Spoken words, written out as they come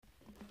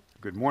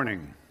Good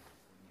morning.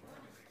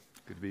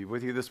 Good to be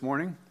with you this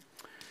morning.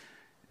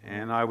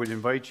 And I would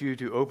invite you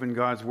to open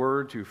God's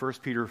Word to 1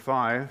 Peter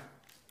 5.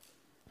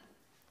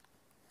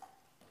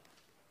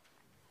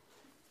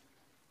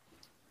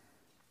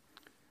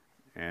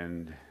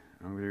 And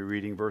I'm going to be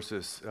reading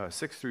verses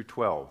 6 through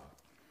 12.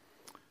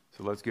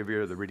 So let's give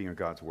ear to the reading of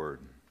God's Word.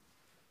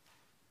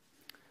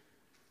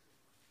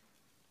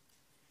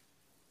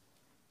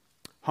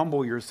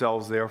 Humble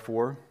yourselves,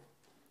 therefore,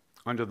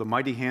 under the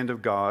mighty hand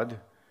of God,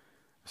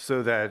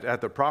 so that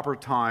at the proper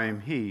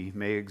time he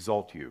may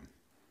exalt you,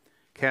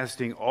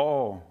 casting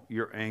all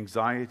your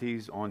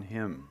anxieties on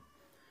him,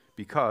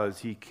 because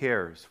he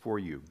cares for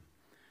you.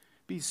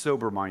 Be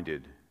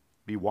sober-minded,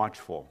 be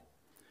watchful.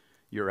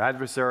 Your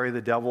adversary,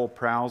 the devil,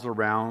 prowls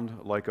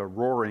around like a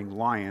roaring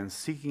lion,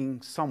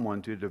 seeking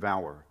someone to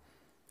devour.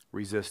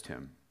 Resist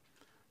him,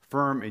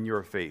 firm in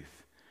your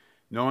faith,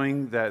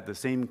 knowing that the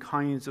same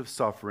kinds of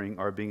suffering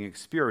are being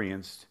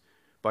experienced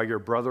by your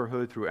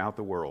brotherhood throughout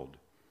the world.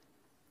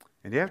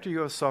 And after you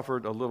have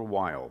suffered a little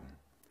while,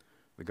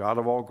 the God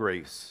of all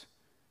grace,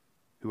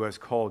 who has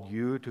called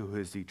you to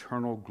his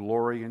eternal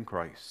glory in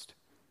Christ,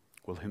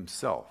 will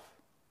himself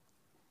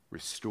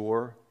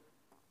restore,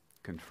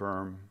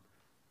 confirm,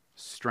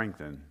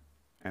 strengthen,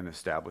 and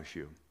establish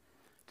you.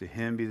 To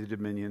him be the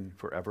dominion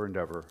forever and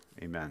ever.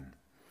 Amen.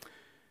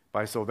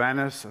 By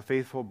Silvanus, a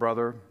faithful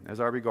brother, as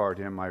I regard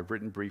him, I have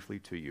written briefly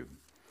to you,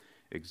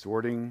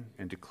 exhorting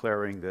and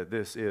declaring that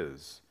this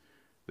is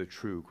the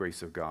true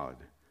grace of God.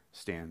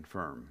 Stand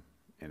firm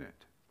in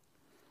it.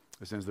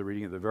 This ends the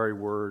reading of the very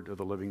word of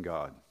the living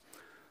God.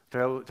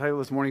 The title of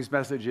this morning's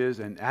message is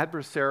An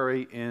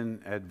Adversary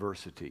in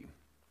Adversity.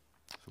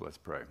 So let's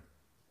pray.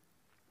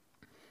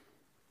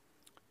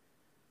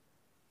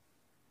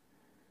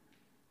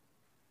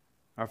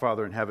 Our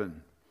Father in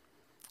heaven,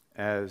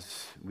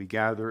 as we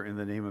gather in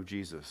the name of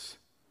Jesus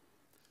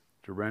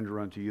to render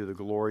unto you the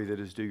glory that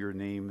is due your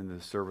name in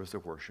the service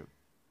of worship,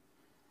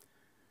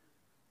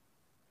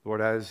 Lord,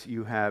 as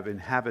you have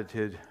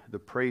inhabited the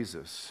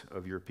praises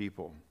of your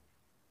people,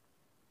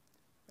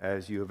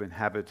 as you have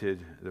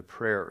inhabited the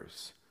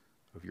prayers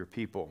of your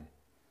people,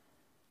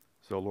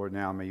 so, Lord,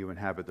 now may you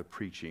inhabit the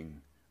preaching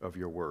of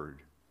your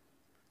word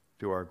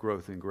to our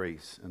growth in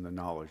grace and the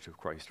knowledge of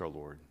Christ our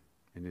Lord.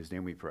 In his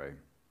name we pray.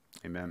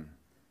 Amen.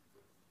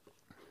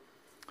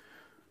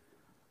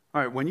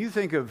 All right, when you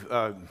think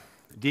of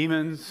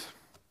demons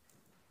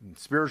and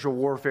spiritual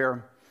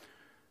warfare,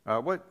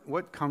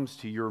 what comes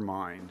to your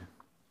mind?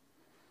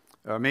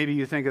 Maybe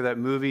you think of that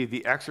movie,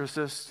 The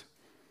Exorcist.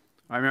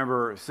 I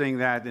remember seeing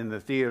that in the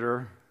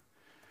theater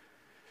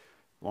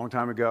a long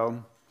time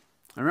ago.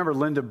 I remember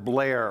Linda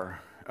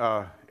Blair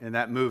in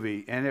that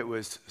movie, and it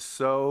was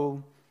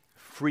so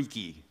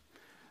freaky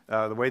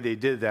the way they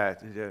did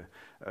that.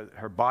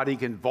 Her body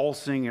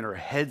convulsing and her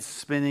head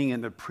spinning,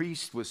 and the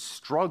priest was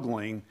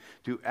struggling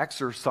to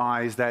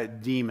exorcise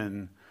that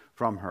demon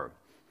from her.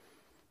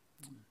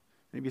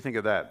 Maybe you think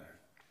of that.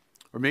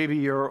 Or maybe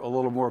you're a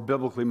little more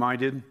biblically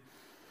minded,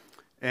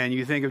 and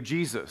you think of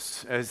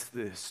Jesus as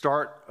the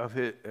start of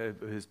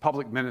his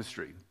public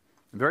ministry.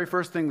 The very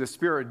first thing the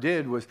Spirit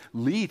did was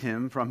lead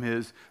him from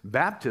his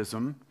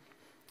baptism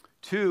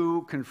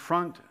to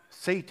confront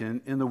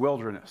Satan in the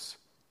wilderness.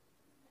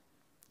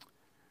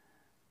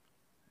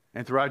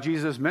 And throughout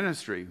Jesus'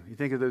 ministry, you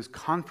think of those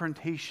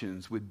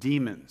confrontations with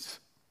demons.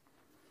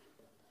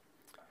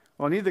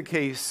 Well, in either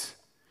case,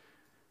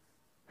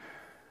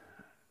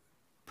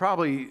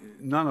 probably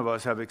none of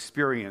us have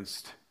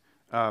experienced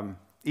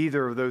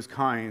either of those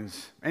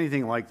kinds,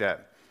 anything like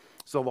that.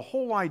 So the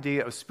whole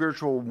idea of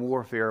spiritual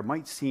warfare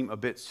might seem a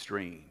bit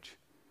strange.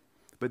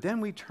 But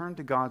then we turn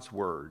to God's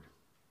word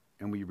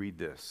and we read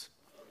this.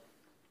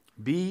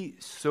 Be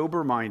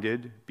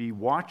sober-minded, be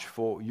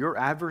watchful. Your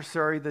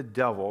adversary, the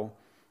devil,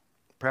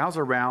 prowls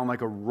around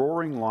like a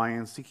roaring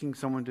lion seeking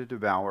someone to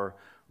devour.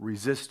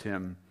 Resist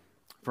him,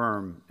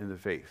 firm in the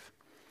faith.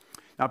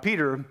 Now,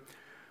 Peter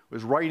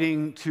was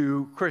writing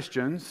to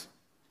Christians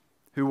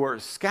who were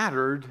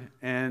scattered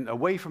and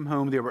away from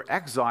home. They were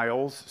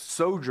exiles,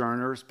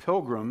 sojourners,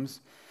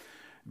 pilgrims,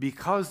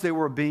 because they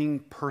were being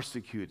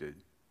persecuted.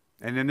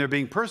 And in their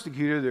being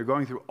persecuted, they're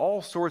going through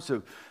all sorts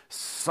of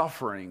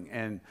suffering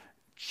and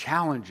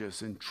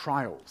challenges and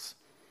trials.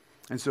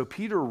 And so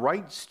Peter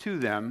writes to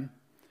them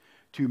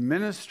to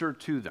minister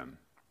to them.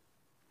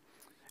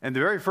 And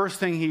the very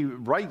first thing he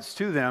writes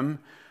to them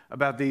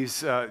about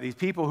these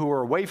people who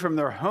are away from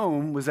their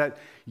home was that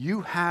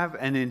you have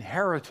an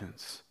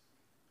inheritance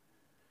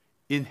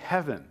in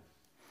heaven.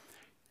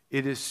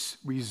 It is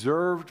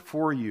reserved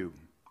for you,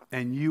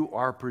 and you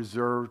are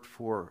preserved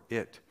for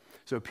it.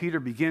 So Peter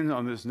begins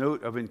on this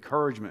note of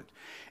encouragement,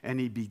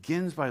 and he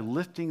begins by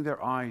lifting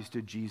their eyes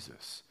to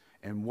Jesus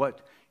and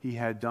what he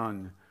had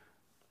done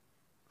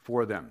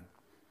for them.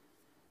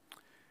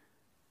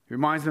 He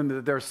reminds them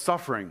that their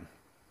suffering,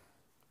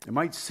 it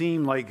might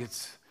seem like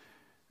it's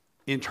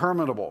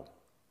interminable,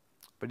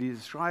 but he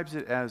describes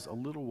it as a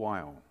little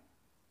while.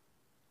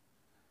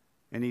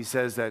 And he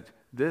says that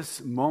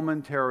this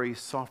momentary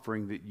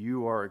suffering that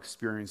you are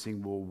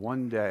experiencing will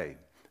one day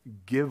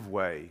give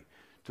way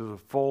to the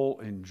full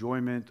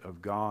enjoyment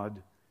of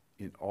God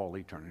in all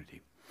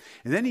eternity.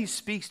 And then he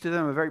speaks to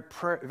them of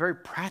very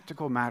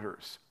practical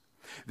matters.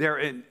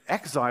 They're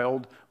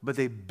exiled, but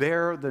they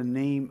bear the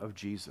name of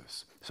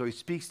Jesus. So he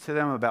speaks to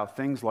them about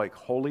things like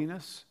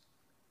holiness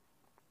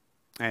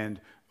and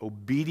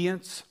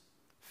obedience,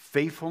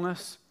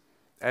 faithfulness,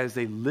 as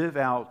they live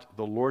out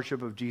the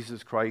lordship of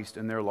Jesus Christ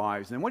in their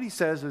lives. And what he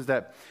says is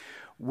that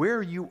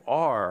where you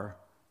are,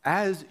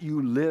 as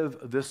you live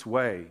this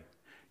way,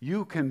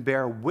 you can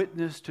bear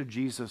witness to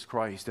Jesus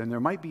Christ. And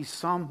there might be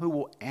some who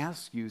will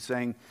ask you,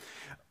 saying,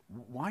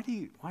 why do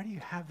you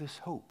have this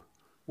hope?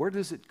 Where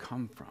does it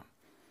come from?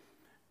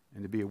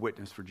 And to be a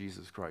witness for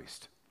Jesus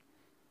Christ.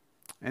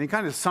 And he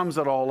kind of sums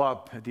it all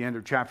up at the end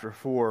of chapter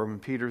 4 when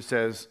Peter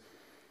says,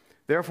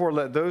 therefore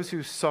let those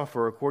who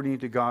suffer according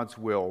to God's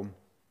will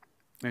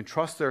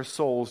entrust their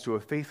souls to a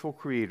faithful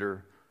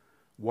Creator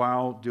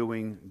while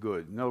doing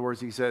good. In other words,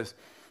 he says,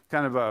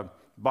 kind of a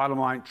bottom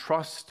line,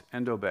 trust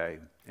and obey.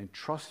 And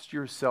trust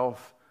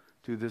yourself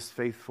to this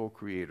faithful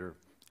Creator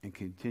and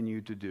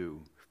continue to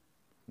do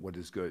what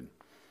is good.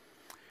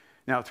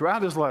 Now,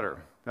 throughout his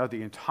letter, throughout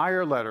the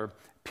entire letter,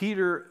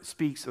 Peter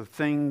speaks of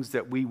things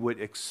that we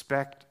would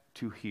expect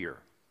to hear.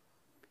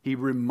 He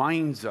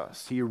reminds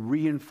us, he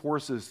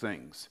reinforces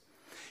things.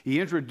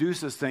 He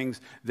introduces things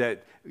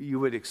that you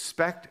would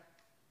expect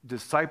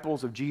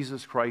disciples of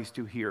Jesus Christ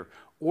to hear.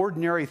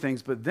 Ordinary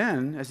things, but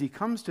then, as he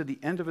comes to the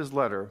end of his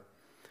letter,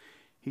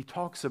 he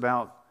talks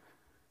about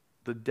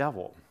the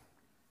devil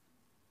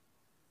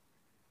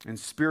and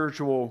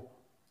spiritual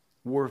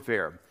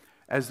warfare,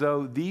 as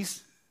though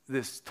these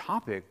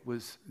topics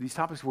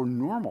were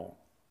normal,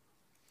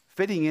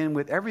 fitting in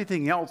with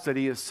everything else that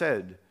he has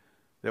said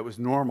that was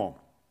normal.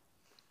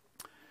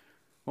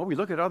 Well, we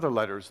look at other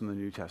letters in the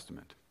New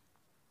Testament,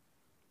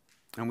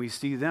 and we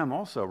see them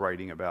also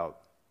writing about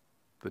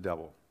the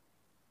devil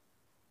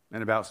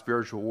and about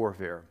spiritual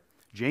warfare.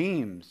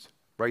 James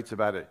writes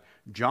about it.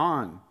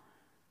 John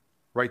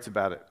writes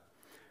about it.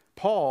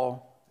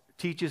 Paul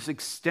teaches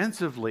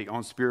extensively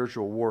on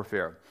spiritual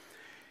warfare.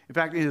 In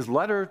fact, in his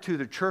letter to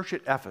the church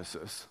at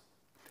Ephesus,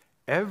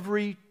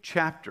 every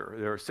chapter,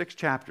 there are 6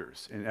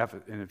 chapters in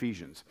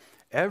Ephesians,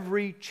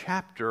 every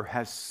chapter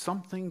has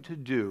something to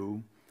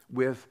do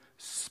with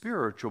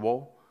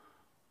spiritual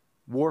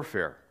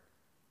warfare.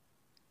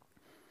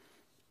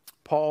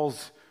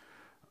 Paul's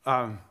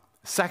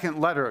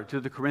second letter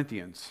to the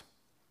Corinthians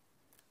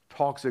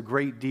talks a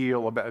great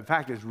deal about, in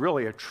fact, it's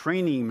really a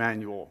training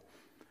manual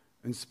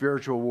in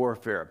spiritual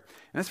warfare.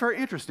 And it's very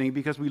interesting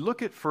because we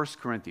look at 1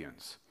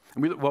 Corinthians.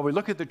 And we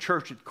look at the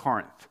church at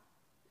Corinth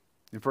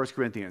in 1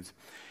 Corinthians.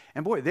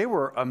 And boy, they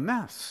were a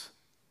mess.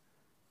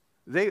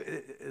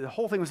 The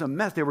whole thing was a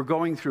mess. They were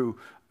going through,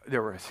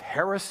 there was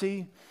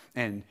heresy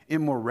and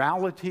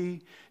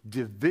immorality,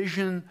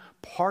 division,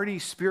 party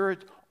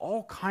spirit,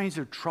 all kinds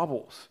of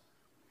troubles.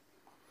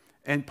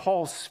 And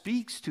Paul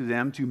speaks to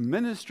them to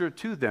minister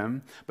to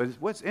them. But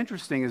what's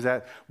interesting is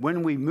that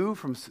when we move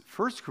from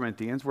 1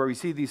 Corinthians, where we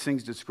see these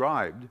things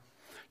described,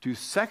 to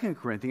 2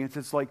 Corinthians,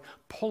 it's like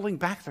pulling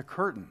back the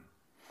curtain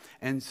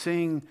and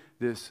seeing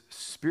this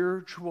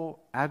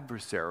spiritual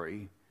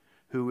adversary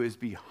who is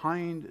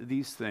behind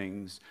these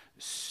things,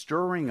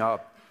 stirring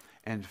up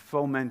and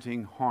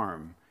fomenting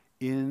harm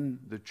in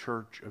the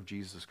church of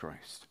Jesus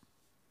Christ.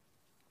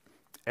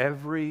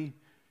 Every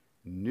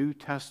New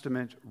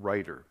Testament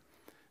writer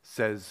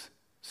says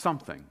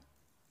something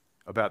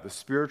about the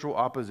spiritual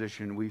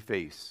opposition we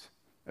face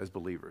as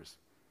believers.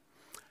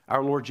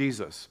 Our Lord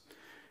Jesus,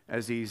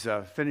 as he's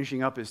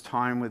finishing up his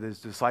time with his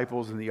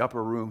disciples in the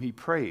upper room, he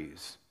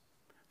prays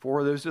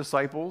for those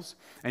disciples,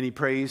 and he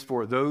prays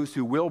for those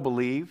who will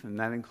believe, and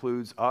that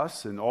includes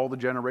us and all the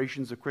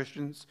generations of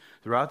Christians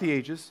throughout the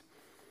ages.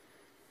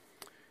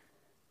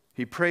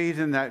 He prayed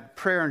in that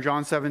prayer in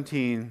John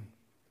 17,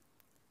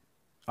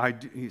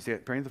 he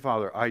said, praying to the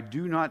Father, I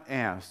do not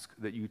ask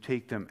that you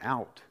take them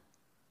out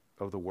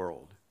of the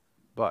world,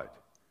 but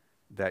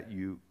that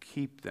you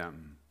keep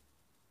them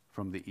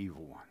from the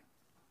evil one.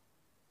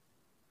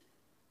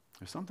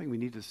 There's something we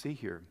need to see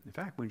here. In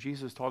fact, when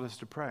Jesus taught us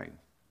to pray,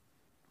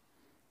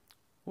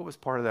 what was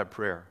part of that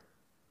prayer?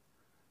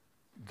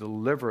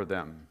 Deliver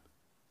them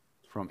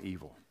from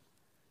evil.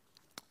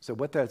 So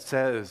what that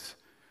says,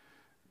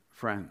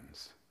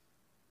 friends,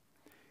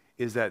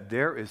 is that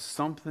there is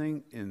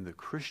something in the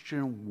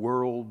Christian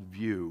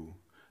worldview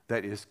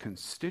that is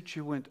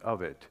constituent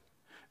of it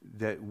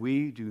that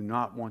we do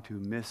not want to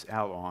miss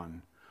out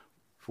on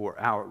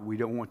we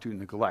don't want to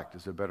neglect,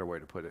 is a better way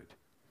to put it,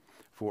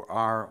 for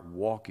our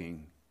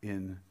walking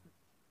in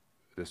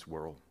this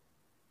world.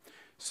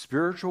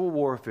 Spiritual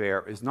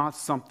warfare is not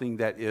something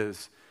that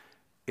is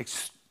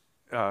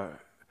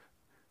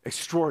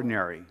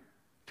extraordinary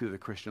to the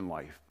Christian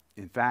life.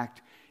 In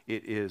fact,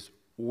 it is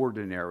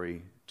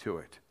ordinary to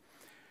it.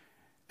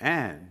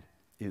 And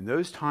in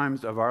those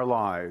times of our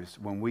lives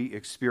when we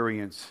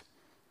experience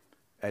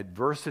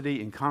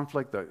adversity and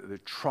conflict, the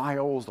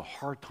trials, the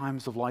hard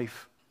times of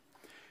life,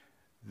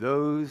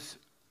 those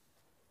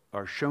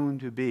are shown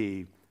to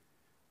be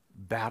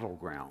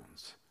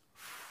battlegrounds,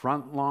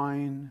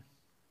 frontline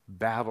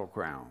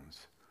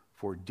battlegrounds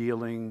for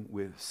dealing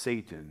with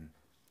Satan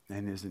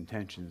and his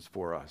intentions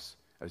for us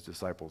as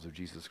disciples of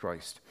Jesus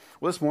Christ.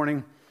 Well, this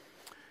morning,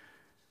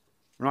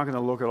 we're not going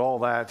to look at all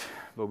that,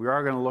 but we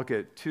are going to look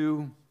at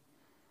two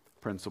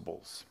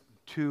principles,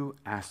 two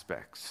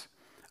aspects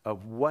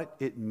of what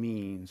it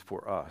means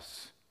for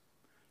us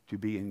to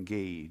be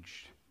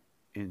engaged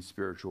in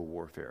spiritual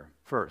warfare.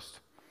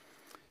 First,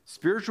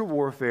 spiritual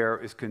warfare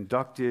is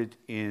conducted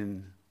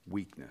in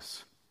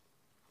weakness.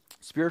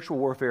 Spiritual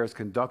warfare is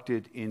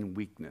conducted in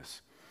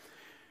weakness.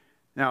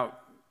 Now,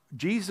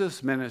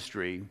 Jesus'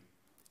 ministry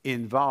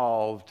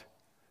involved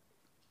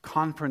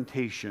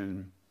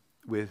confrontation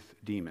with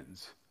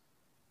demons,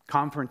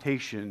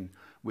 confrontation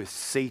with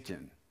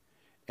Satan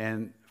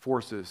and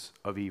forces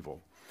of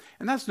evil.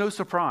 And that's no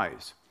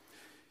surprise.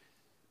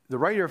 The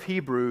writer of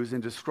Hebrews,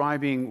 in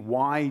describing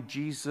why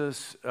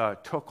Jesus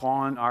took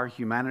on our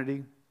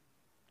humanity,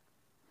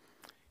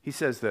 he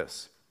says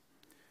this: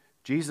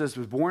 Jesus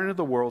was born into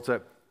the world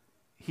that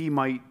he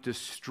might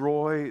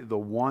destroy the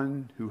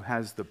one who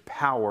has the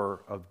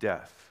power of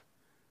death,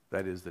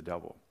 that is, the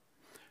devil.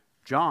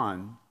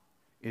 John,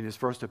 in his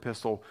first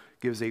epistle,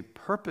 gives a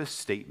purpose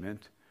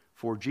statement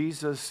for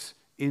Jesus'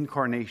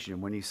 incarnation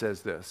when he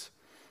says this: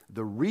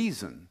 the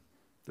reason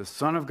the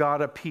Son of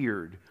God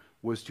appeared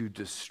was to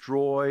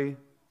destroy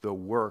the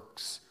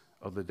works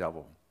of the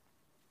devil.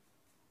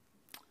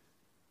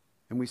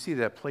 And we see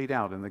that played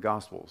out in the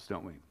Gospels,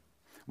 don't we?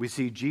 We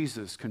see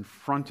Jesus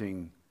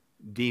confronting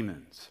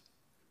demons.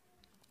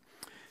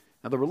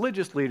 Now, the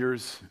religious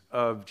leaders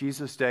of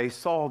Jesus' day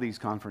saw these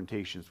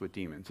confrontations with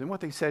demons, and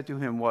what they said to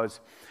him was,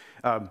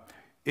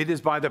 it is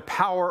by the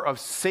power of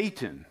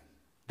Satan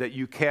that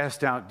you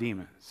cast out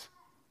demons.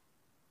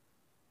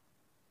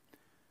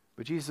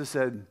 But Jesus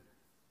said,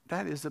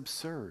 that is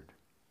absurd,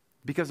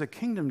 because a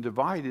kingdom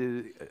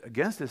divided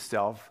against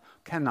itself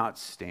cannot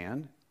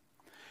stand.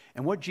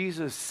 And what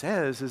Jesus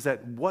says is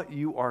that what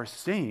you are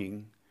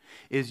seeing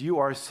is you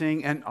are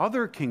seeing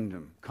another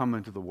kingdom come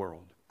into the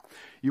world.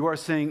 You are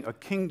seeing a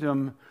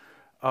kingdom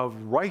of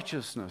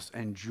righteousness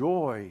and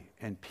joy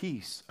and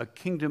peace, a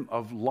kingdom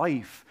of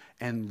life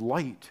and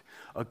light,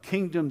 a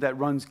kingdom that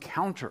runs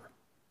counter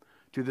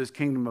to this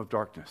kingdom of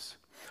darkness,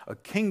 a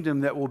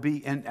kingdom that will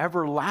be an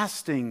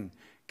everlasting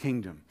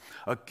kingdom,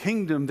 a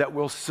kingdom that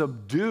will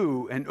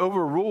subdue and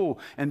overrule,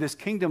 and this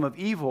kingdom of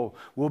evil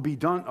will be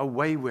done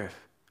away with.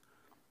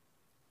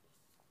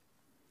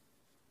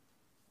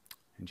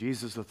 And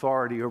Jesus'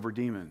 authority over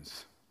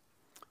demons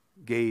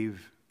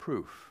gave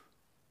proof,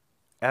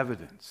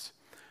 evidence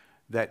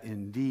that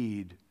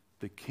indeed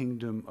the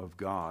kingdom of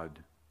God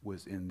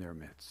was in their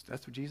midst.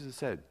 That's what Jesus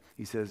said.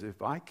 He says,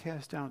 if I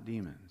cast out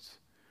demons,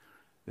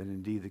 then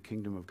indeed the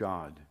kingdom of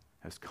God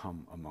has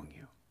come among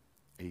you.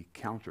 A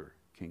counter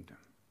kingdom,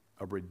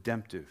 a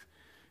redemptive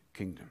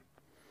kingdom.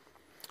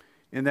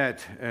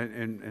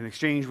 In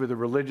exchange with the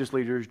religious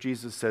leaders,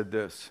 Jesus said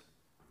this: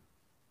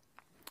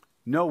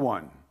 no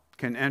one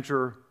can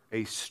enter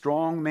a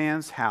strong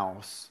man's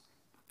house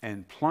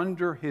and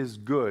plunder his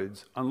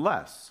goods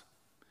unless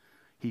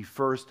he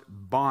first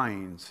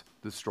binds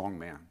the strong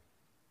man.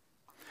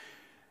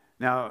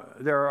 Now,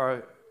 there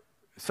are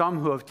some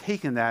who have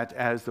taken that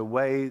as the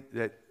way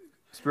that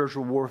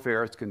spiritual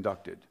warfare is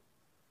conducted.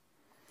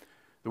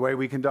 The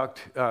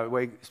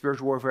way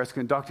spiritual warfare is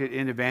conducted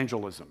in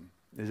evangelism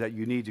is that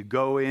you need to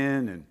go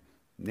in and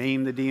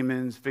name the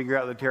demons, figure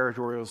out the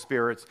territorial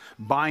spirits,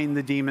 bind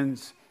the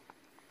demons.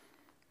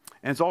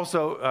 And it's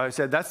also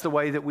said that's the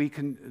way that we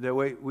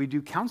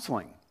do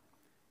counseling,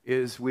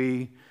 is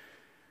we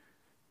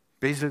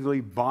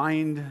basically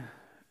bind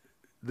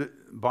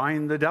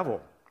the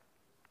devil.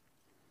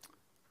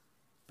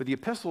 But the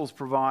epistles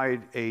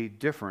provide a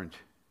different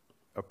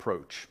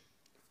approach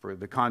for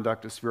the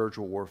conduct of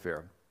spiritual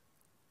warfare.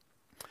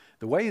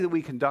 The way that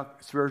we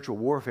conduct spiritual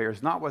warfare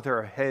is not with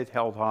our head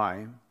held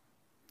high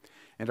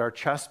and our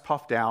chest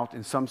puffed out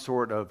in some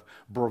sort of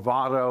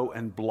bravado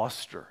and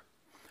bluster.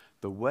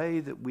 The way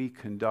that we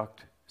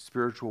conduct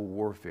spiritual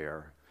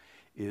warfare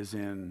is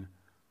in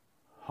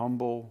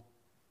humble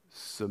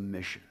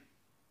submission.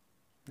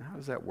 Now, how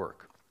does that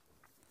work?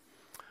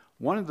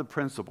 One of the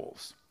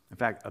principles, in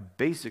fact, a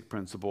basic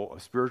principle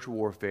of spiritual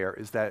warfare,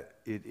 is that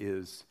it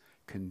is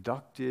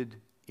conducted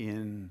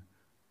in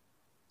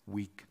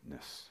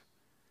weakness.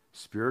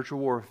 Spiritual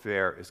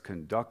warfare is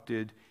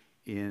conducted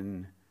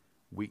in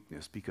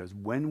weakness, because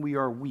when we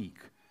are weak,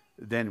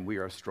 then we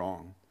are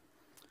strong.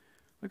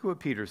 Look at what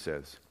Peter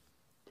says.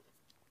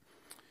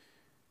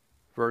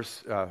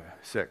 Verse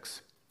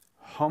 6,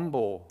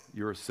 humble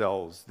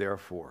yourselves,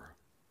 therefore,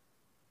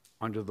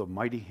 under the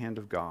mighty hand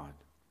of God,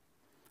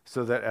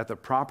 so that at the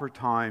proper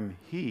time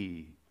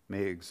he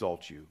may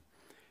exalt you,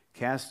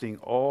 casting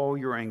all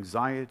your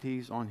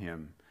anxieties on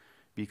him,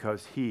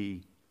 because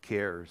he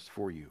cares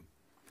for you.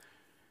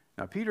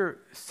 Now, Peter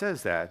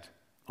says that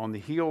on the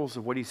heels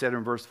of what he said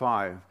in verse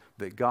 5,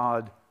 that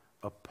God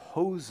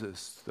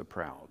opposes the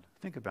proud.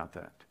 Think about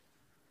that.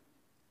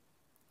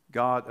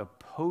 God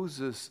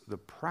opposes the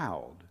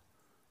proud,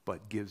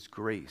 but gives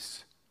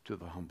grace to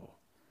the humble.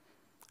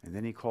 And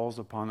then he calls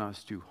upon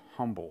us to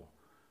humble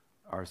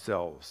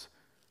ourselves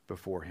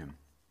before him.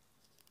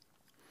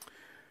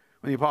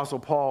 When the Apostle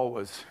Paul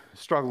was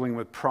struggling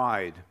with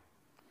pride,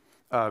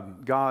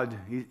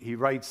 he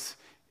writes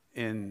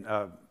in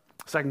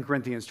 2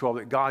 Corinthians 12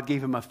 that God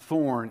gave him a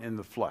thorn in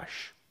the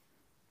flesh.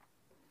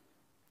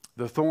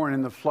 The thorn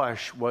in the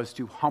flesh was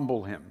to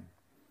humble him.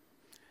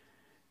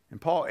 And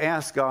Paul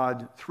asked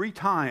God 3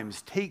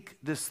 times, take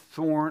this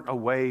thorn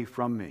away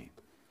from me.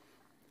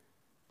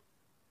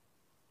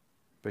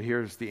 But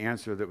here's the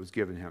answer that was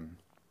given him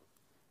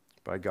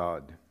by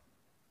God.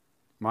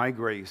 My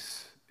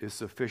grace is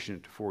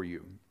sufficient for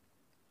you,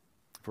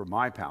 for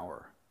my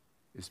power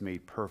is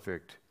made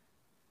perfect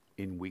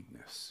in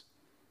weakness.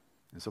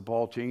 And so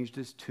Paul changed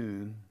his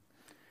tune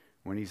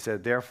when he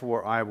said,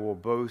 therefore I will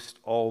boast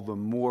all the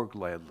more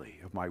gladly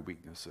of my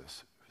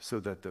weaknesses, so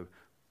that the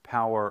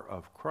power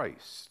of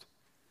Christ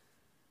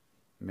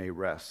may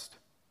rest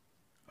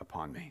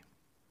upon me.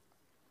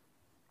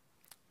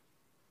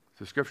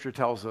 The scripture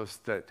tells us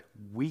that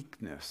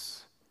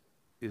weakness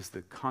is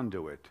the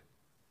conduit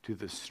to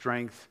the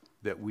strength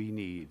that we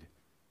need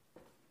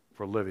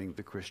for living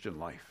the Christian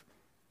life.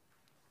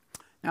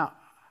 Now,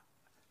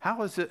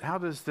 how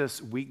does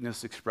this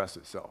weakness express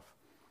itself?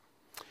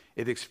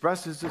 It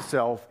expresses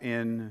itself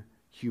in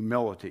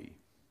humility,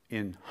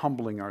 in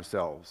humbling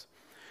ourselves.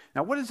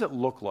 Now, what does it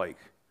look like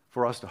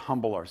for us to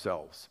humble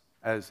ourselves?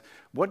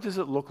 What does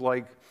it look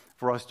like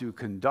for us to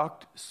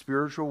conduct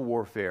spiritual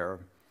warfare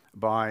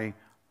by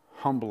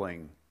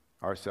humbling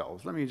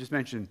ourselves? Let me just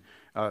mention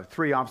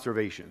 3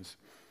 observations.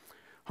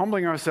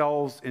 Humbling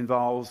ourselves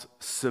involves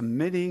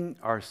submitting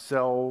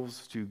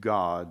ourselves to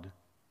God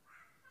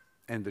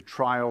and the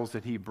trials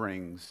that he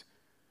brings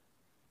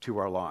to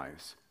our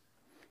lives.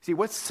 See,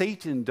 what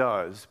Satan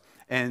does,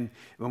 and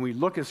when we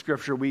look at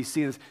Scripture, we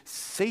see this,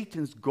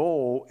 Satan's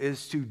goal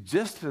is to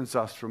distance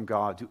us from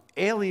God, to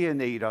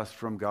alienate us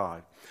from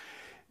God.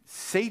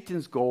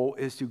 Satan's goal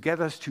is to get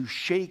us to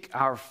shake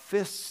our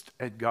fist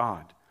at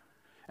God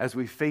as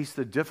we face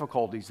the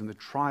difficulties and the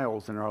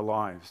trials in our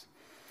lives.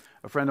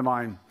 A friend of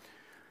mine,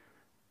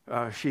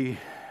 she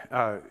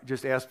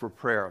just asked for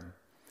prayer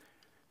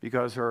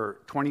because her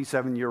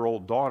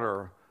 27-year-old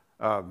daughter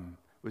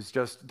was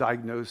just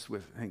diagnosed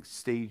with, I think,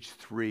 stage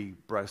 3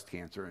 breast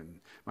cancer. And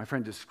my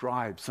friend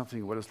described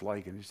something what it's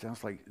like, and it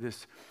sounds like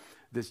this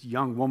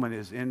young woman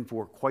is in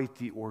for quite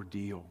the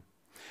ordeal.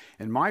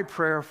 And my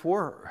prayer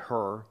for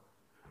her,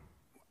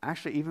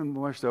 actually even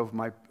more so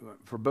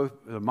for both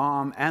the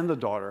mom and the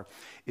daughter,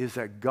 is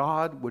that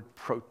God would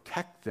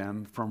protect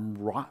them from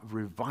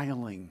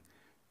reviling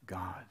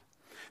God.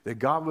 That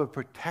God would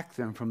protect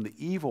them from the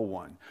evil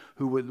one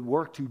who would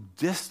work to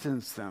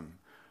distance them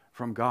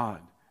from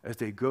God as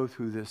they go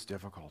through this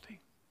difficulty.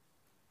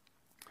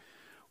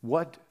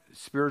 The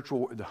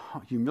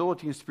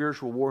humility in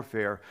spiritual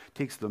warfare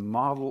takes the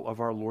model of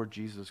our Lord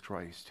Jesus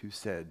Christ, who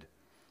said,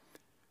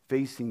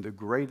 facing the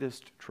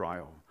greatest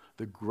trial,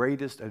 the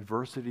greatest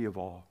adversity of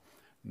all,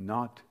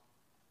 not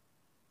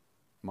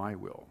my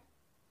will,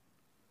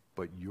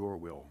 but your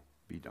will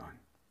be done.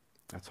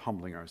 That's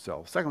humbling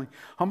ourselves. Secondly,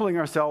 humbling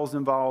ourselves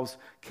involves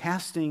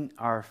casting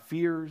our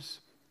fears,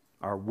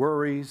 our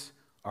worries,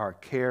 our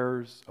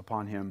cares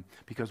upon him,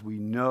 because we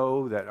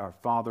know that our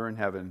Father in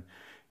heaven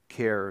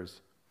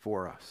cares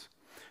for us.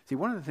 See,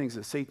 one of the things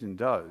that Satan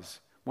does,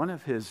 one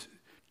of his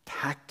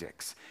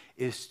tactics,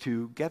 is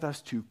to get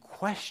us to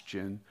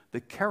question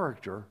the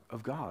character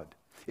of God.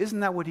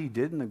 Isn't that what he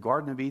did in the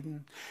Garden of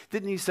Eden?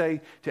 Didn't he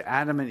say to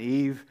Adam and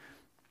Eve,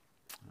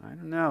 I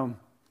don't know,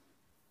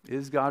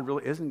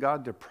 isn't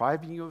God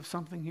depriving you of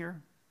something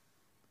here?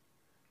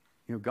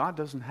 You know, God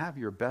doesn't have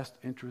your best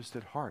interest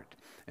at heart.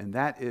 And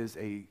that is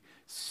a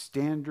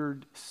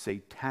standard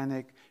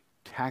satanic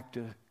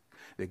tactic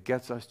that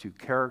gets us to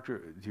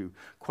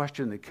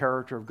question the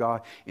character of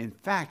God. In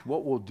fact,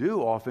 what we'll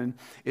do often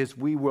is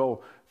we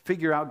will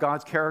figure out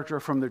God's character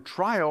from the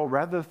trial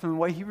rather than the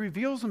way he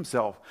reveals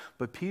himself.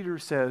 But Peter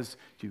says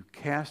to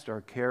cast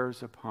our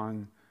cares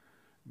upon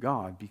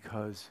God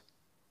because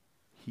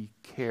he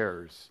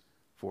cares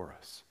for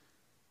us,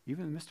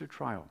 even in the midst of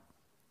trial.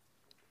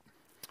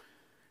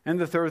 And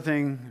the third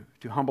thing,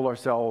 to humble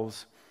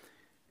ourselves,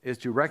 is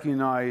to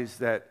recognize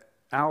that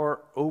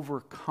our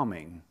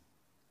overcoming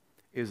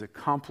is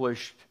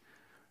accomplished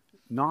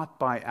not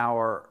by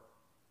our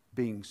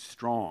being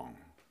strong,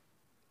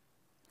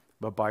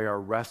 but by our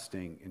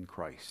resting in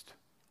Christ.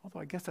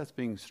 Although I guess that's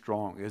being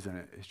strong, isn't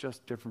it? It's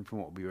just different from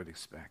what we would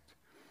expect.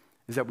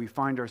 Is that we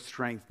find our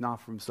strength not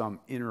from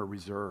some inner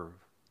reserve.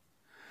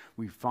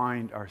 We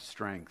find our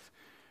strength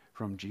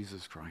from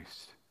Jesus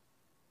Christ.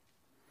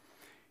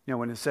 You know,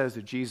 when it says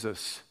that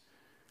Jesus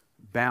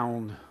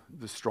bound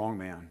the strong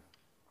man,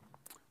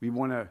 we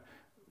want to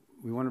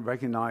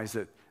recognize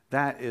that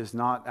that is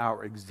not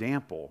our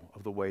example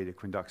of the way to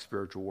conduct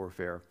spiritual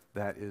warfare.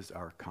 That is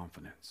our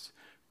confidence.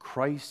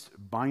 Christ's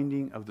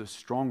binding of the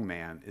strong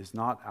man is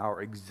not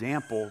our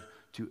example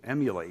to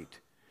emulate.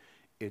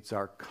 It's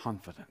our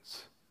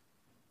confidence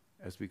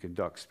as we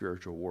conduct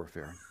spiritual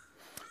warfare.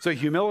 So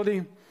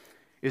humility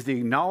is the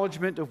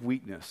acknowledgement of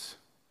weakness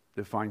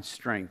that finds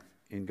strength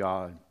in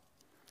God.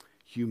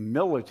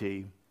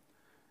 Humility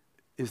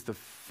is the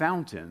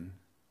fountain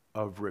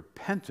of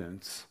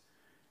repentance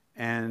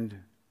and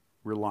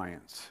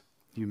reliance.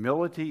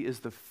 Humility is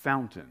the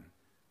fountain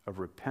of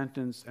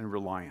repentance and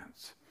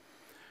reliance.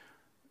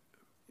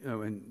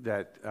 In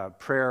that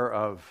prayer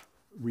of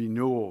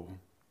renewal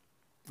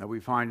that we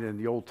find in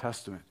the Old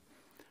Testament,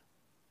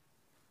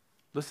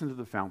 listen to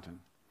the fountain.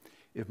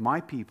 If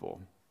my people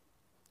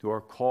who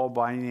are called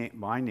by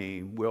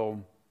name will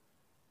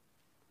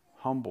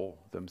humble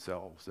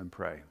themselves and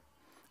pray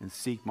and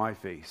seek my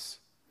face,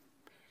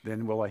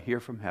 then will I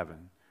hear from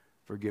heaven,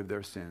 forgive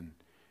their sin,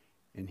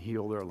 and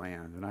heal their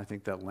land. And I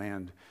think that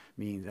land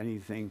means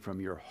anything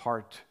from your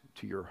heart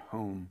to your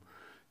home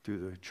to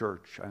the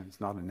church. It's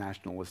not a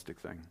nationalistic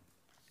thing.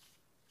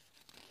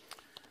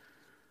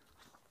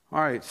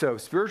 All right, so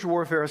spiritual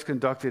warfare is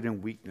conducted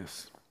in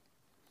weakness.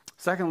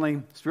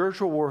 Secondly,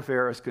 spiritual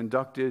warfare is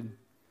conducted,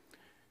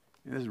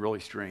 and this is really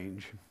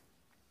strange,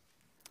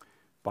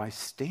 by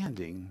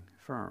standing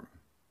firm.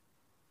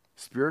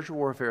 Spiritual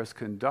warfare is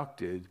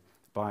conducted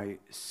by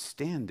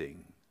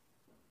standing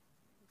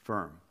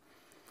firm.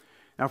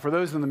 Now, for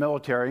those in the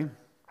military,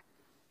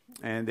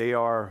 and they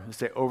are, let's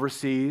say,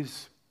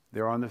 overseas,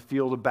 they're on the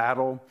field of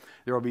battle,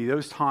 there will be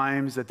those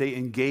times that they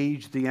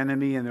engage the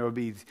enemy, and there will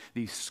be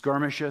these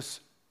skirmishes.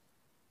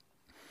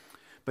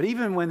 But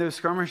even when those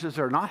skirmishes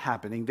are not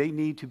happening, they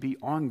need to be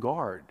on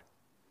guard.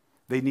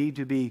 They need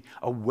to be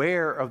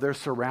aware of their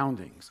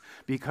surroundings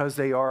because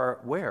they are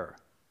where?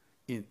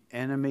 In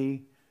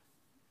enemy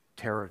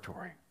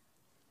territory.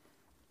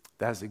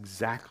 That's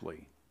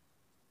exactly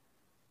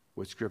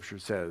what Scripture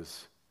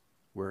says,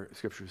 where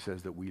Scripture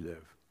says that we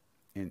live,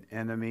 in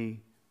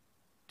enemy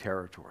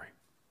territory.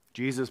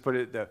 Jesus put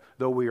it that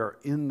though we are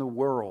in the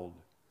world,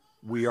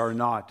 we are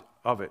not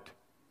of it.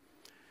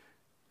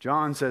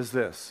 John says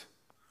this,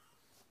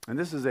 and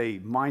this is a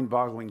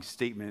mind-boggling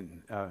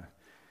statement when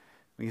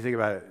you think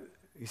about it.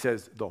 He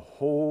says, the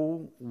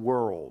whole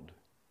world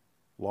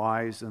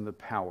lies in the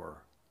power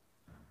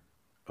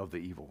of the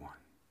evil one.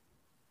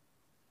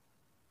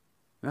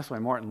 And that's why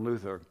Martin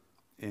Luther,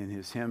 in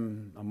his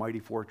hymn, A Mighty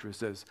Fortress,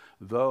 says,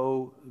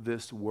 though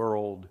this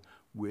world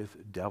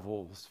with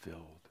devils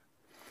filled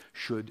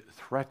should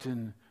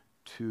threaten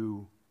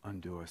to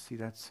undo us. See,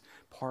 that's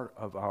part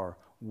of our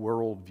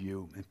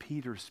worldview. And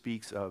Peter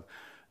speaks of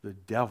the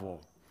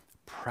devil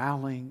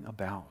prowling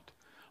about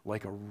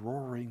like a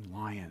roaring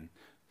lion,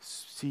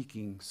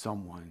 seeking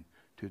someone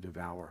to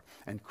devour.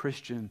 And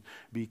Christian,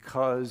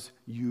 because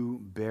you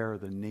bear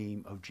the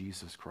name of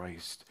Jesus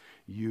Christ,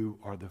 you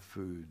are the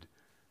food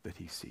that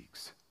he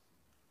seeks.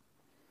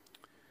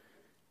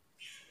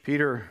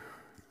 Peter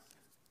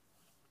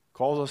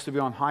calls us to be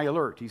on high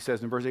alert. He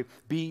says in verse 8,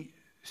 be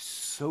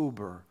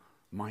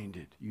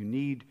sober-minded. You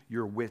need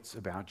your wits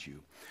about you.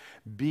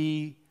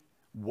 Be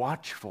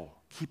watchful.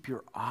 Keep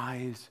your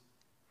eyes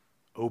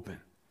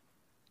open.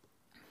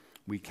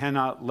 We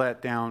cannot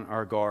let down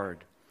our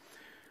guard.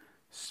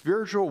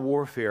 Spiritual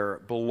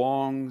warfare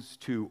belongs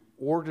to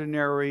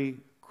ordinary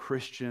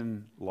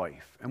Christian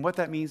life. And what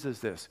that means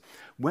is this.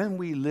 When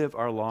we live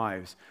our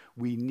lives,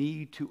 we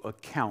need to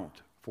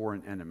account for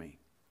an enemy.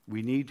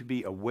 We need to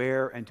be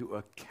aware and to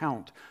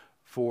account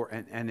for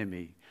an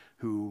enemy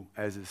who,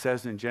 as it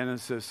says in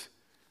Genesis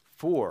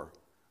 4,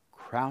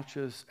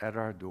 crouches at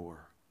our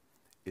door.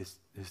 His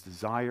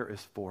desire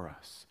is for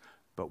us,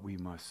 but we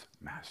must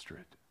master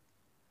it,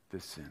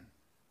 this sin.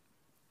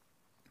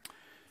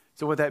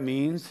 So what that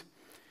means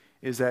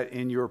is that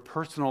in your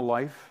personal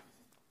life,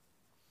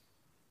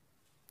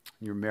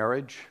 your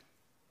marriage,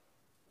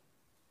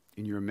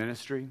 in your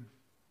ministry,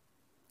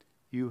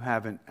 you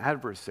have an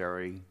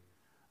adversary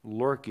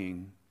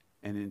lurking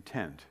and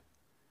intent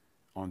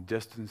on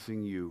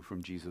distancing you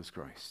from Jesus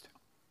Christ.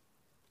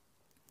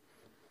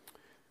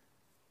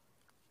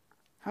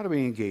 How do we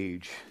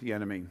engage the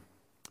enemy?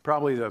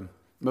 Probably the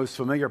most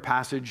familiar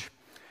passage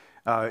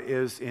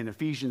is in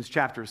Ephesians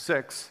chapter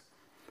 6,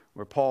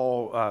 where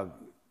Paul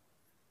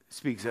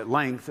speaks at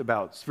length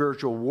about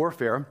spiritual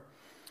warfare.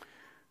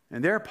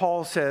 And there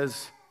Paul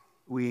says,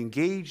 we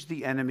engage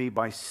the enemy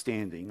by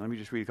standing. Let me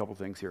just read a couple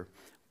things here.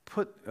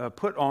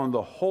 Put on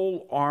the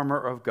whole armor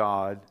of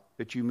God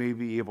that you may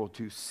be able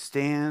to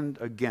stand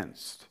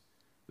against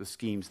the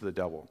schemes of the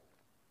devil.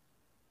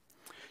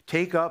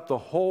 Take up the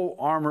whole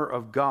armor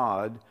of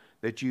God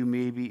that you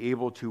may be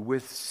able to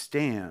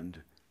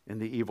withstand in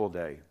the evil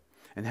day.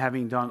 And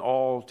having done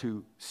all,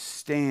 to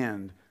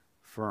stand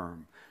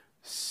firm.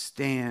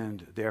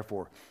 Stand,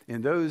 therefore.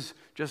 In those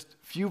just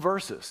few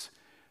verses,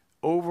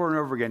 over and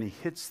over again, he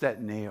hits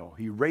that nail.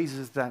 He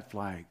raises that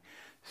flag.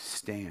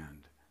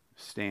 Stand,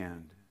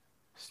 stand,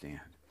 stand.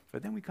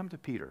 But then we come to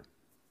Peter.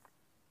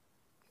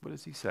 What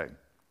does he say?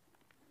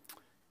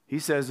 He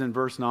says in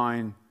verse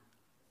 9,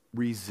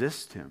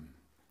 resist him,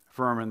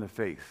 firm in the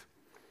faith.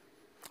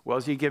 Well,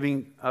 is he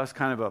giving us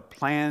kind of a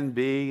plan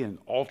B, an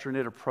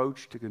alternate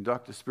approach to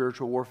conduct a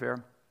spiritual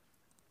warfare?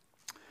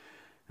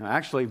 Now,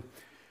 actually,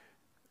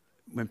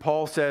 when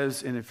Paul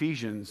says in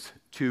Ephesians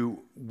to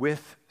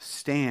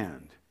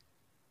withstand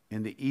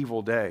in the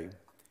evil day,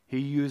 he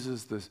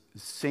uses the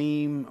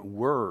same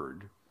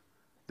word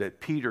that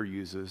Peter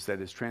uses that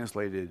is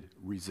translated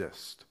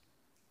resist.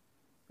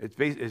 It's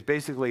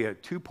basically a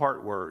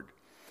two-part word.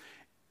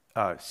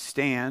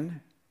 Stand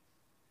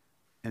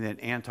and then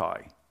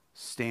anti.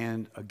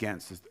 Stand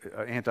against.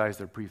 Anti is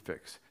the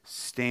prefix.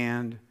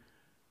 Stand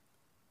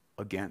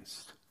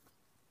against.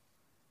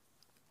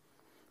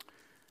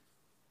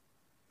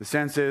 The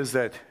sense is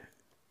that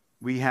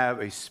we have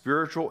a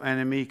spiritual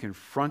enemy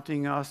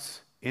confronting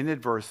us in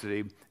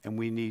adversity, and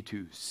we need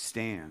to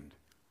stand,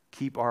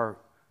 keep our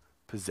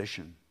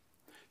position,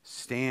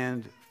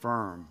 stand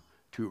firm,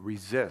 to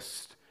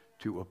resist,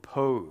 to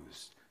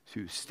oppose,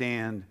 to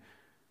stand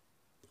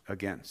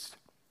against.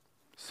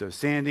 So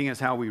standing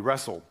is how we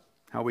wrestle,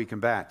 how we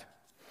combat.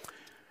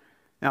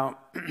 Now,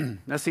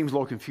 that seems a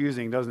little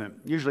confusing, doesn't it?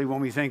 Usually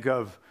when we think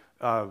of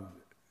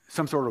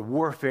some sort of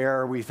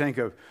warfare, we think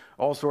of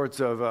all sorts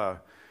of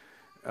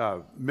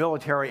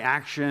military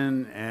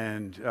action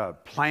and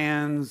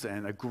plans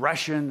and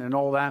aggression and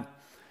all that.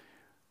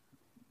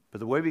 But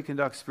the way we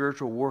conduct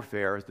spiritual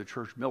warfare as the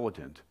church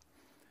militant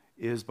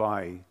is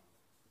by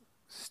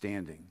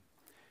standing.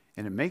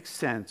 And it makes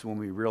sense when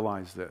we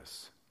realize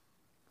this.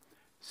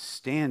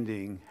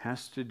 Standing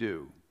has to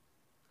do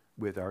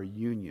with our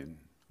union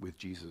with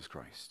Jesus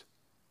Christ.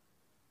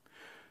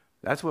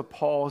 That's what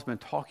Paul has been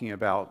talking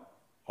about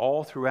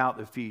all throughout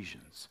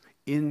Ephesians.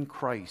 In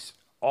Christ,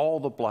 all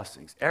the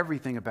blessings,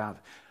 everything about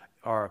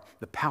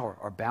the power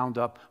are bound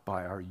up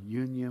by our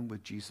union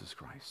with Jesus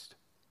Christ.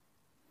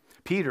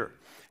 Peter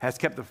has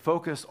kept the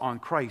focus on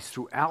Christ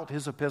throughout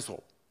his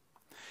epistle.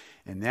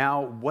 And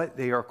now what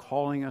they are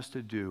calling us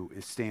to do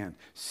is stand.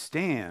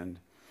 Stand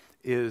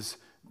is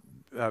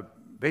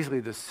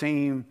basically the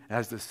same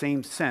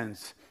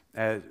sense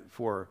as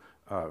for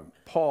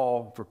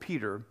Paul, for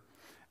Peter,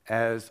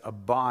 as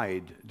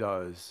abide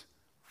does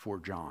for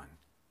John,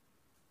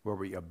 where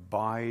we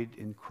abide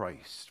in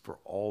Christ for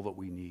all that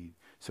we need.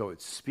 So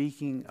it's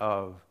speaking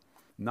of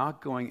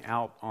not going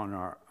out on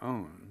our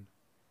own.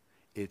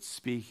 It's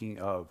speaking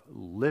of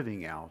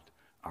living out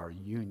our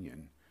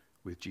union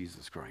with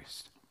Jesus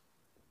Christ.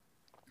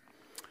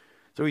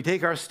 So we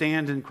take our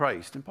stand in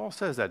Christ. And Paul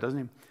says that,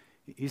 doesn't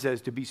he? He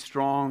says to be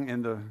strong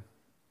in the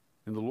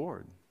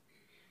Lord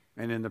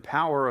and in the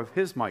power of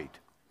his might.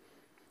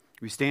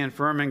 We stand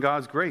firm in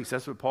God's grace.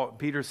 That's what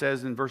Peter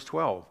says in verse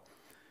 12.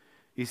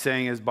 He's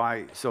saying, as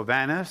by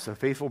Silvanus, a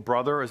faithful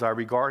brother, as I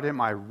regard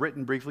him, I have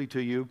written briefly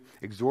to you,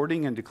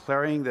 exhorting and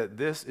declaring that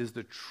this is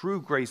the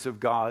true grace of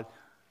God.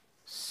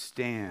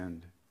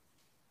 Stand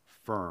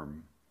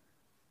firm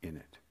in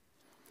it.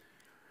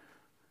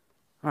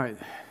 All right,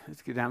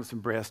 let's get down to some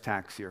brass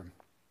tacks here.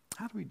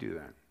 How do we do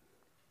that?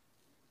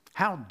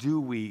 How do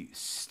we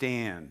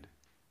stand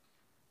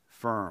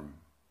firm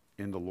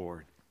in the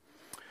Lord?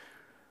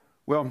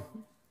 Well,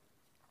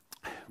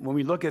 when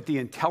we look at the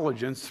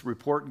intelligence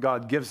report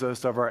God gives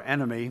us of our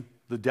enemy,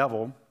 the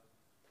devil,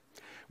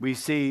 we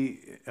see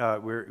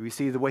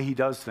the way he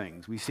does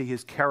things. We see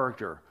his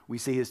character. We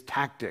see his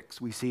tactics.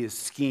 We see his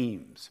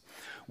schemes.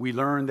 We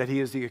learn that he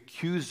is the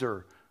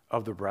accuser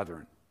of the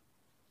brethren.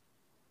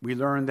 We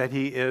learn that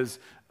he is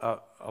a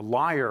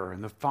liar,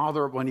 and the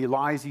father, when he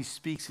lies, he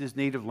speaks his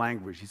native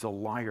language. He's a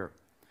liar.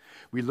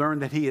 We learn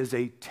that he is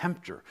a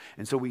tempter.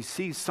 And so we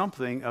see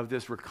something of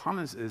this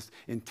reconnaissance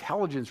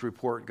intelligence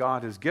report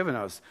God has given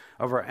us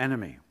of our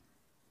enemy.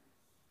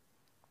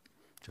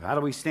 So how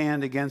do we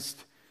stand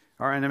against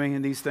our enemy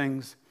in these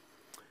things?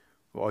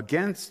 Well,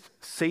 against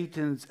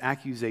Satan's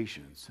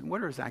accusations. And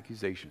what are his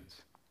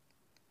accusations?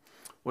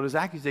 Well, his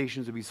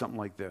accusations would be something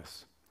like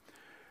this.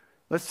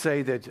 Let's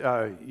say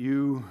that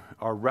you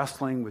are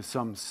wrestling with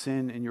some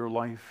sin in your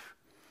life,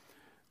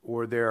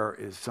 or there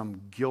is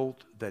some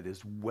guilt that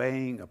is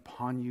weighing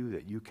upon you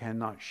that you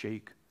cannot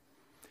shake.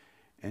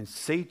 And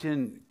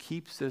Satan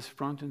keeps this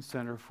front and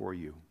center for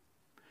you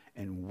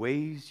and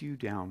weighs you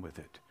down with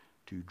it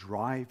to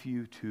drive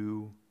you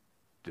to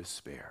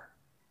despair.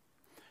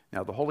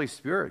 Now, the Holy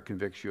Spirit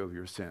convicts you of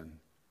your sin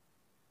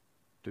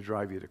to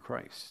drive you to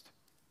Christ.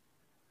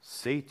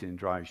 Satan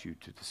drives you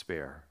to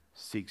despair,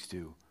 seeks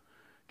to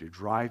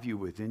drive you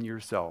within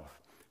yourself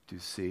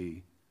so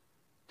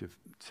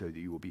that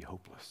you will be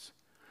hopeless.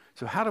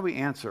 So how do we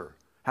answer?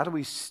 How do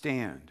we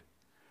stand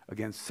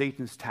against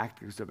Satan's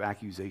tactics of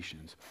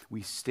accusations?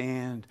 We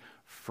stand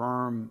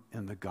firm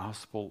in the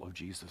gospel of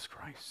Jesus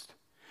Christ.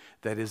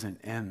 That is an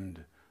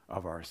end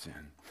of our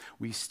sin.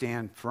 We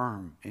stand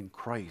firm in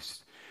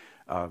Christ,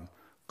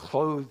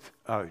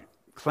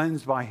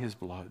 cleansed by his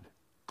blood,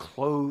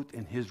 clothed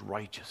in his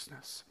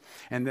righteousness.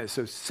 And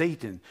so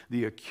Satan,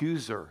 the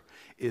accuser,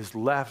 is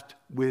left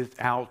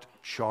without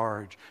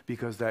charge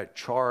because that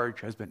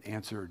charge has been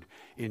answered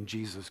in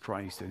Jesus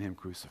Christ and him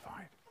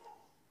crucified.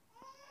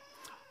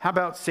 How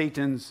about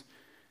Satan's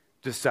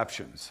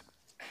deceptions?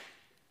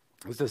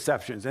 His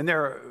deceptions. And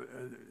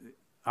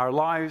our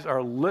lives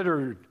are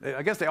littered,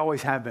 I guess they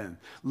always have been,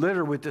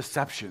 littered with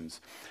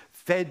deceptions,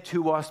 fed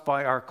to us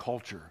by our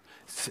culture.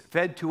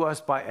 fed to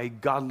us by a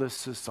godless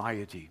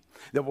society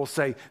that will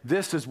say,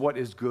 this is what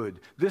is good,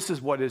 this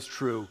is what is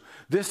true,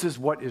 this is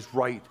what is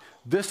right,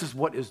 this is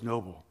what is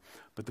noble.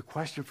 But the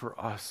question for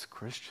us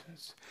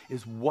Christians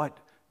is, what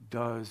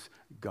does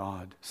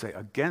God say?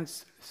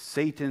 Against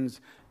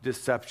Satan's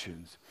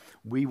deceptions,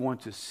 we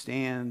want to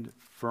stand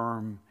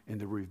firm in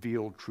the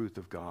revealed truth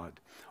of God.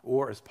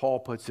 Or as Paul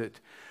puts it,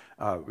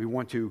 we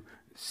want to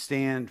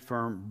stand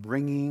firm,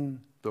 bringing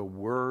the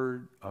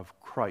word of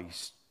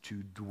Christ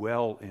to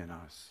dwell in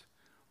us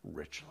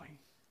richly.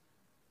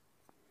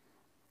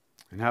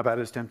 And how about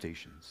his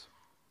temptations?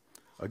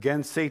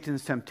 Against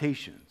Satan's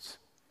temptations,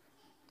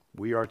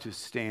 we are to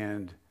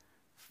stand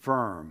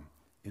firm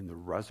in the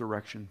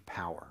resurrection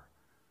power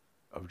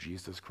of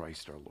Jesus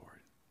Christ our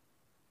Lord.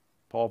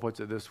 Paul puts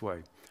it this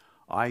way: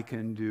 I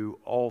can do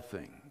all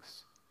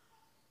things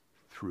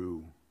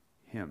through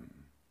him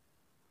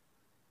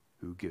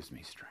who gives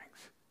me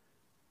strength.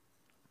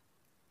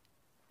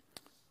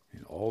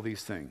 In all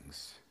these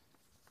things,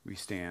 we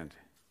stand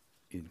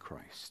in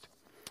Christ.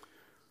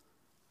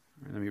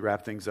 And let me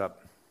wrap things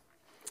up.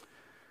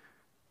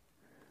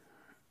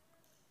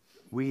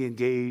 We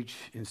engage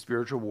in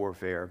spiritual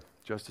warfare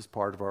just as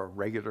part of our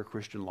regular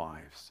Christian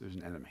lives. There's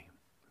an enemy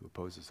who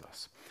opposes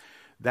us.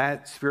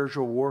 That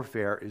spiritual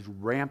warfare is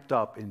ramped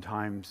up in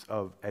times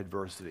of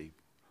adversity.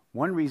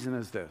 One reason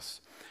is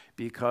this: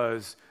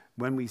 because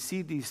when we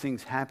see these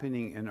things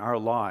happening in our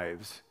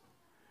lives,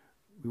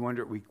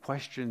 we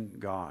question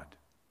God.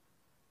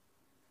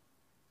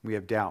 We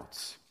have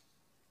doubts.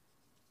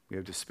 We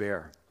have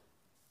despair.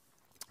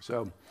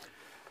 So,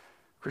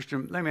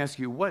 Christian, let me ask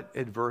you, what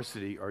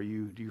adversity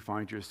do you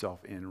find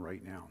yourself in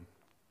right now?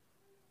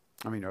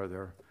 I mean, are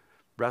there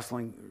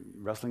wrestling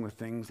with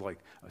things like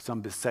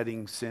some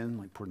besetting sin,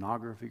 like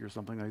pornography or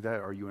something like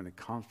that? Are you in a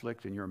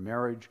conflict in your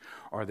marriage?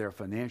 Are there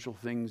financial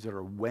things that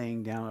are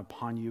weighing down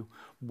upon you?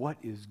 What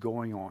is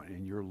going on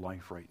in your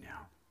life right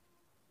now?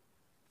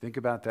 Think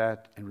about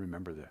that and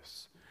remember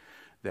this,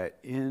 that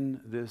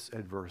in this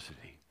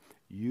adversity,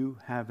 you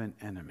have an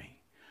enemy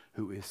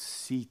who is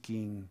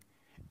seeking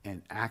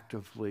and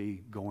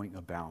actively going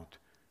about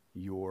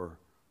your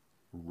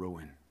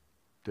ruin,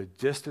 to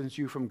distance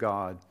you from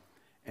God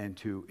and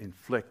to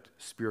inflict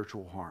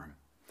spiritual harm.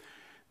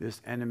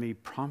 This enemy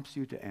prompts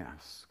you to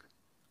ask,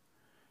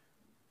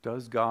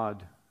 does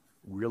God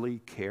really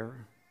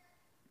care?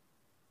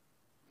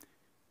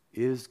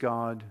 Is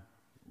God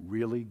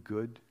really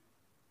good?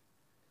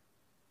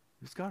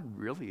 Is God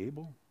really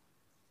able?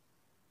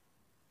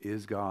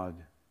 Is God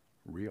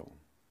real?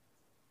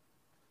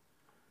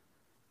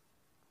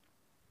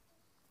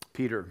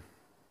 Peter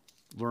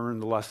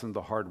learned the lesson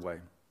the hard way.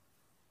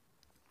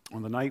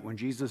 On the night when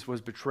Jesus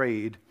was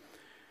betrayed,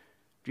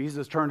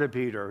 Jesus turned to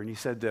Peter and he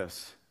said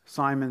this: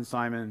 Simon,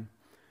 Simon,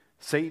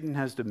 Satan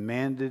has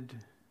demanded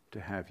to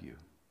have you,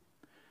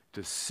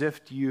 to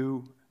sift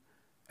you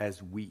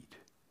as wheat.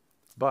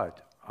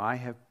 But I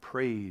have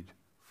prayed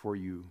for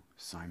you,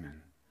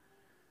 Simon,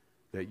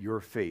 that your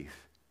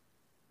faith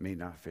may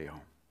not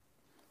fail.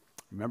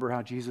 Remember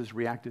how Jesus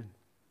reacted?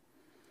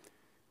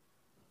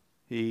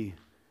 He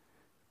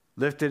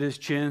lifted his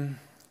chin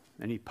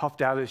and he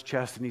puffed out his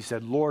chest and he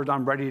said, Lord,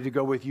 I'm ready to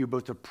go with you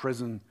both to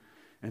prison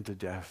and to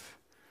death.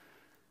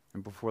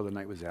 And before the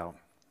night was out,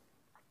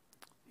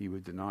 he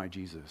would deny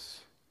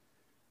Jesus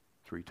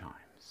 3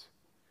 times.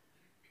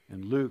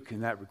 And Luke,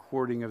 in that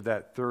recording of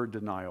that third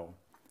denial,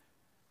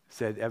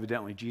 said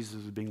evidently Jesus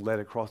was being led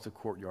across the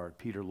courtyard.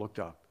 Peter looked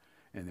up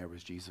and there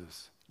was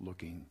Jesus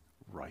looking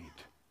right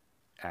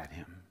at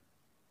him.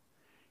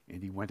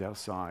 And he went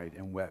outside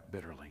and wept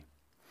bitterly.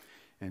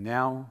 And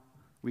now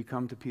we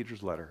come to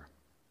Peter's letter.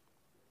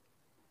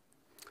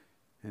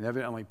 And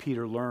evidently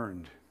Peter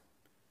learned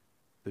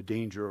the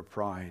danger of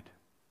pride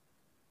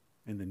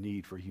and the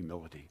need for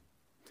humility.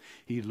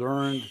 He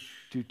learned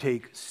to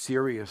take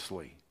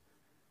seriously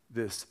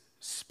this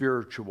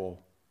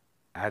spiritual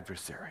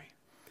adversary.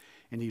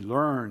 And he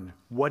learned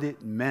what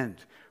it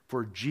meant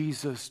for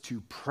Jesus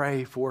to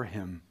pray for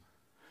him,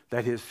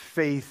 that his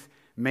faith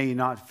may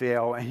not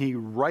fail. And he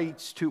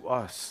writes to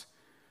us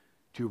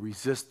to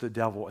resist the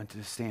devil and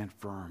to stand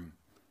firm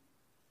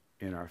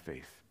in our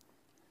faith.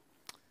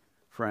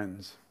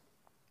 Friends,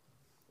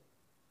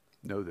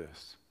 know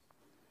this,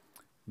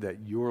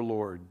 that your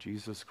Lord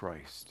Jesus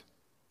Christ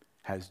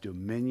has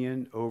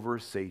dominion over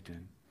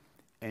Satan,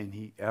 and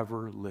he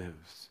ever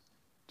lives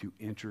to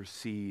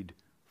intercede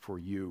for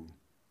you,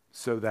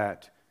 so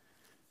that,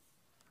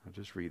 I'll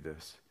just read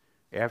this,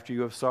 after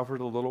you have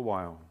suffered a little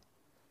while,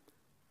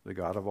 the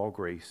God of all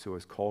grace, who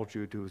has called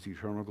you to his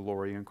eternal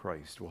glory in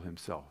Christ, will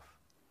himself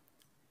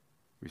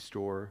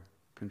restore,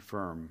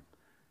 confirm,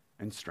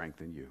 and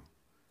strengthen you.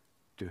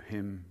 To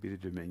him be the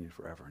dominion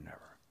forever and ever.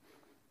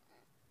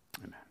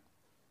 Amen.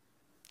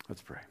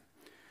 Let's pray.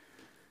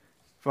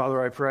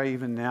 Father, I pray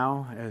even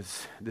now,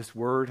 as this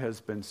word has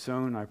been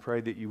sown, I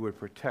pray that you would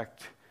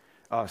protect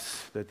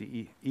us, that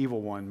the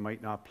evil one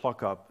might not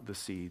pluck up the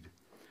seed.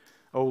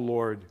 Oh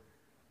Lord,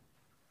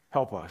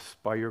 help us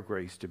by your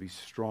grace to be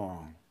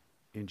strong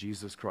in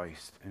Jesus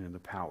Christ and in the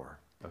power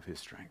of his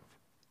strength.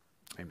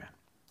 Amen.